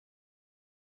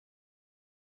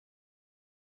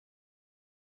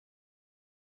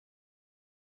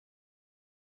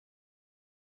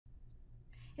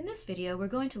In this video, we're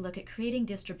going to look at creating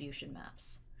distribution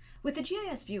maps. With the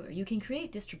GIS Viewer, you can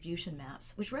create distribution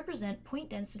maps which represent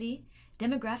point density,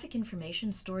 demographic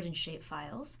information stored in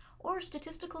shapefiles, or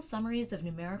statistical summaries of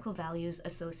numerical values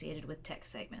associated with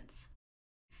text segments.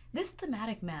 This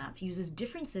thematic map uses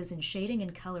differences in shading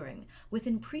and coloring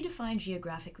within predefined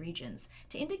geographic regions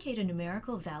to indicate a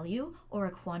numerical value or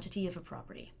a quantity of a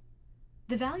property.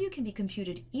 The value can be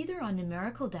computed either on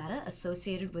numerical data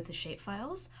associated with the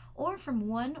shapefiles or from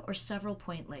one or several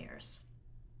point layers.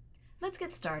 Let's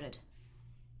get started.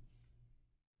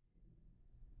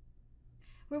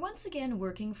 We're once again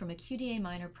working from a QDA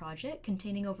minor project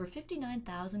containing over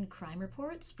 59,000 crime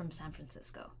reports from San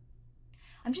Francisco.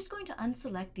 I'm just going to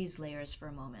unselect these layers for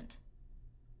a moment.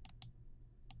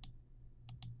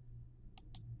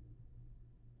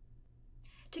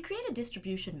 To create a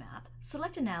distribution map,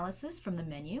 select Analysis from the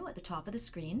menu at the top of the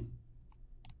screen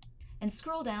and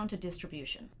scroll down to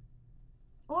Distribution.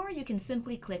 Or you can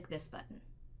simply click this button.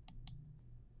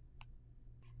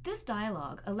 This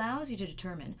dialog allows you to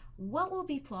determine what will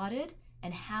be plotted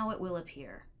and how it will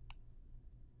appear.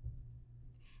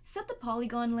 Set the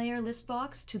polygon layer list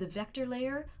box to the vector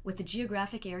layer with the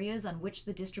geographic areas on which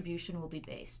the distribution will be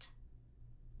based.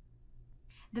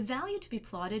 The value to be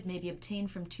plotted may be obtained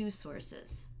from two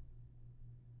sources: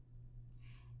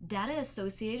 data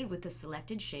associated with the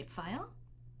selected shapefile,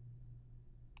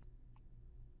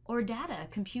 or data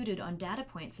computed on data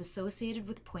points associated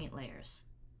with point layers.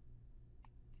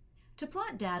 To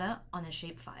plot data on the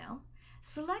shapefile,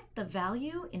 select the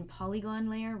Value in Polygon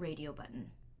Layer radio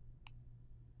button.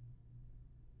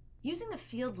 Using the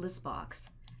field list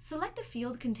box, select the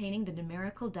field containing the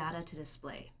numerical data to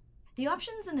display. The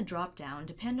options in the drop-down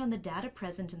depend on the data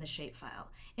present in the shapefile.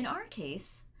 In our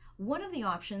case, one of the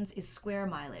options is square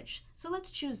mileage, so let's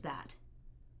choose that.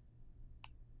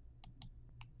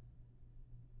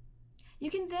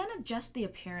 You can then adjust the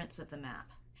appearance of the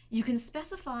map. You can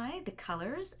specify the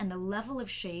colors and the level of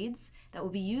shades that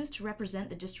will be used to represent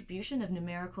the distribution of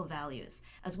numerical values,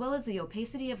 as well as the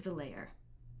opacity of the layer.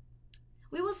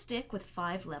 We will stick with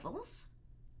 5 levels,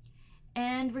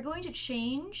 and we're going to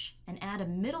change and add a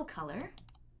middle color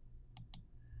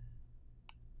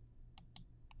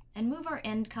and move our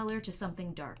end color to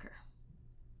something darker.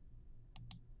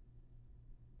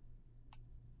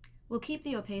 We'll keep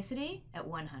the opacity at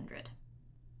 100.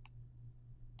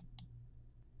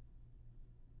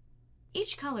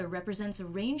 Each color represents a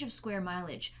range of square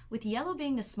mileage, with yellow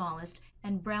being the smallest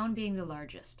and brown being the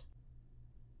largest.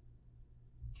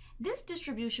 This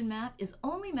distribution map is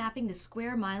only mapping the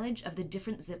square mileage of the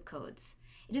different zip codes.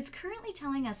 It is currently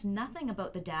telling us nothing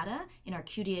about the data in our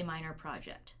QDA minor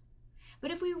project.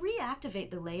 But if we reactivate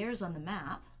the layers on the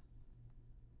map,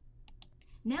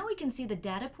 now we can see the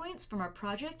data points from our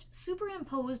project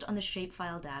superimposed on the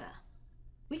shapefile data.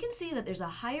 We can see that there's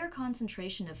a higher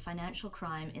concentration of financial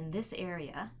crime in this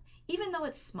area, even though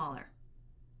it's smaller.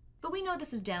 But we know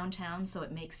this is downtown, so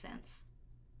it makes sense.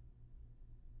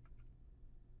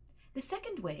 The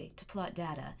second way to plot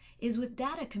data is with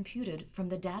data computed from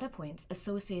the data points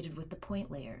associated with the point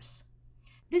layers.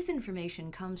 This information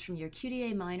comes from your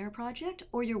QDA minor project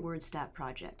or your WordStat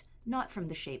project, not from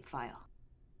the shapefile.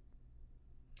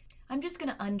 I'm just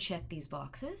going to uncheck these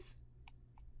boxes.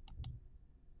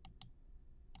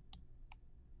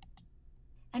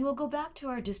 And we'll go back to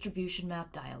our distribution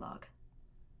map dialog.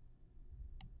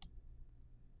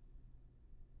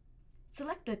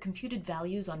 Select the Computed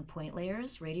Values on Point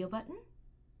Layers radio button.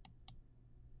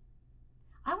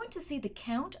 I want to see the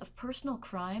count of personal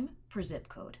crime per zip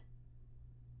code.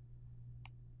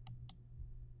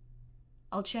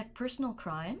 I'll check Personal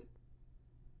Crime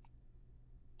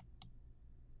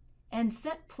and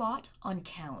set Plot on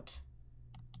Count,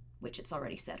 which it's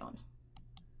already set on.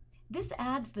 This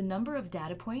adds the number of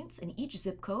data points in each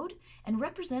zip code and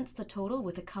represents the total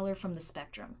with a color from the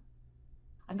spectrum.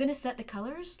 I'm going to set the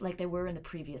colors like they were in the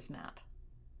previous map.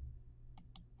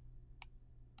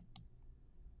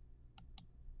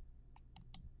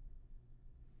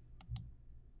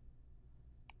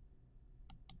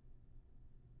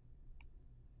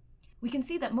 We can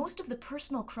see that most of the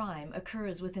personal crime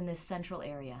occurs within this central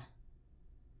area.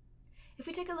 If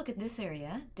we take a look at this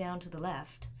area down to the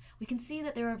left, we can see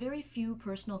that there are very few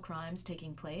personal crimes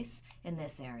taking place in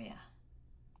this area.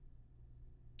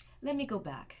 Let me go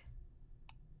back.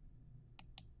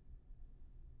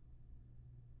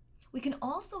 We can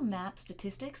also map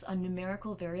statistics on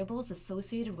numerical variables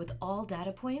associated with all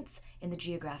data points in the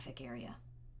geographic area.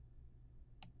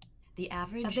 The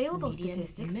average, available median,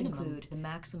 statistics include the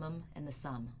maximum and the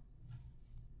sum.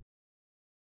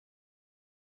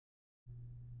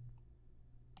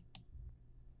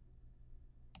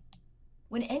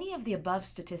 When any of the above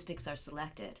statistics are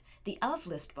selected, the Of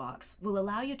list box will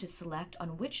allow you to select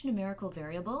on which numerical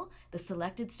variable the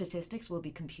selected statistics will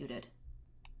be computed.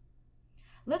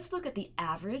 Let's look at the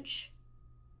average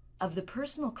of the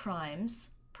personal crimes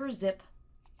per zip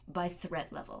by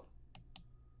threat level.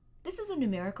 This is a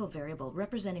numerical variable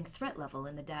representing threat level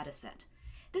in the dataset.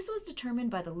 This was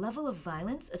determined by the level of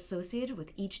violence associated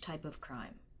with each type of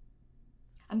crime.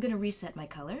 I'm going to reset my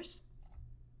colors.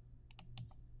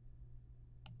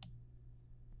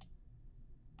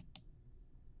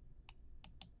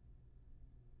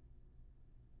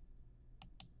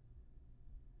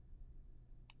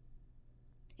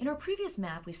 In our previous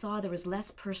map, we saw there was less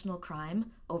personal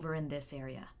crime over in this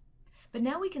area. But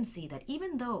now we can see that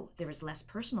even though there is less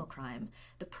personal crime,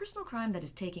 the personal crime that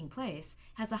is taking place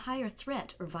has a higher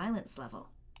threat or violence level.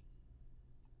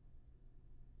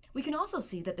 We can also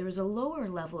see that there is a lower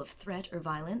level of threat or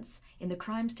violence in the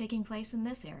crimes taking place in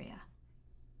this area.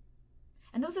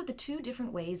 And those are the two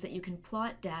different ways that you can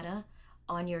plot data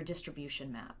on your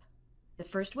distribution map. The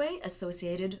first way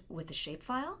associated with the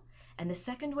shapefile, and the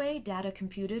second way data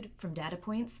computed from data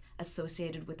points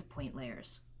associated with the point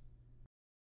layers.